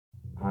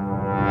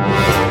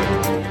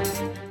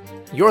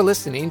You're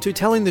listening to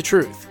Telling the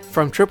Truth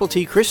from Triple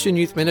T Christian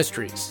Youth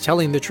Ministries,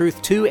 telling the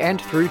truth to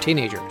and through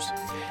teenagers.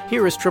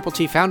 Here is Triple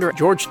T founder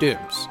George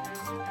Dooms.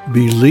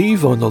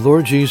 Believe on the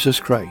Lord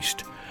Jesus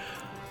Christ.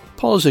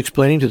 Paul is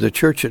explaining to the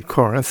church at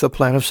Corinth the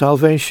plan of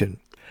salvation,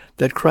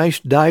 that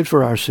Christ died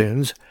for our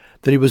sins,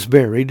 that he was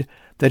buried,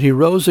 that he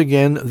rose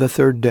again the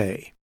third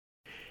day.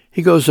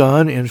 He goes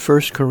on in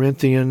 1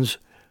 Corinthians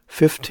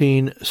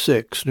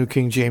 15:6, New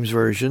King James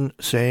Version,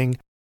 saying,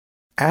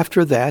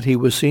 "After that he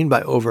was seen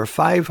by over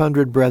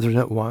 500 brethren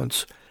at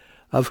once,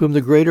 of whom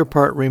the greater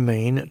part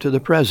remain to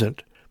the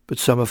present, but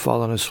some have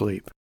fallen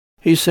asleep."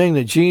 He's saying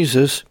that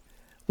Jesus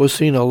was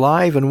seen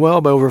alive and well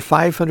by over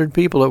 500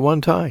 people at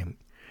one time.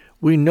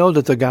 We know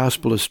that the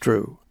gospel is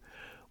true.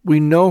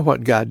 We know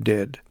what God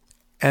did,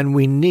 and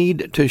we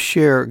need to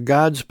share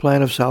God's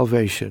plan of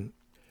salvation.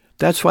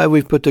 That's why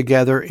we've put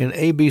together in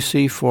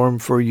ABC form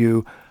for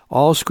you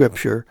all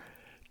Scripture.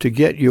 To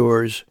get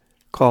yours,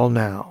 call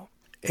now,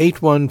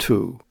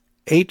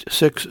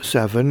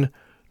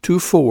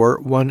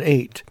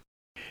 812-867-2418.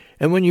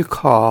 And when you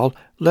call,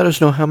 let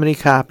us know how many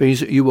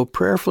copies you will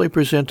prayerfully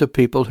present to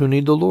people who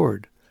need the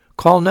Lord.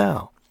 Call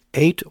now,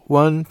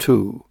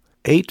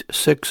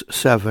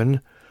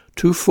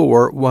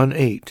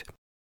 812-867-2418.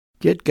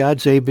 Get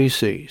God's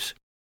ABCs.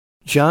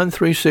 John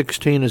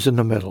 3:16 is in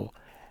the middle.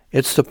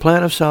 It's the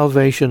plan of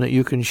salvation that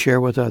you can share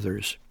with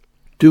others.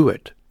 Do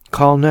it.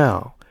 Call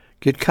now.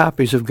 Get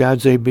copies of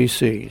God's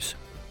ABCs.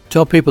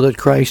 Tell people that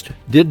Christ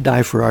did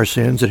die for our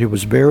sins, that he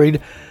was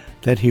buried,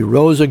 that he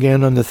rose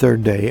again on the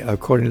third day,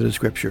 according to the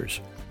Scriptures.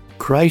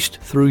 Christ,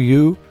 through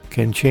you,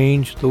 can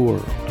change the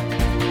world.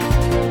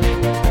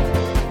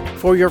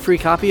 For your free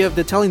copy of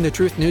the Telling the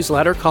Truth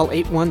newsletter, call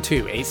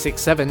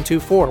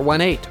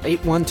 812-867-2418,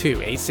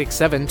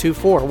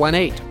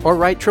 812-867-2418, or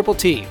write Triple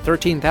T,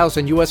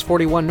 13,000 U.S.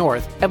 41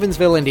 North,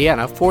 Evansville,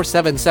 Indiana,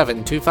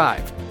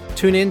 47725.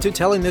 Tune in to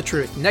Telling the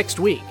Truth next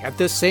week at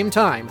this same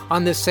time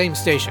on this same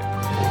station.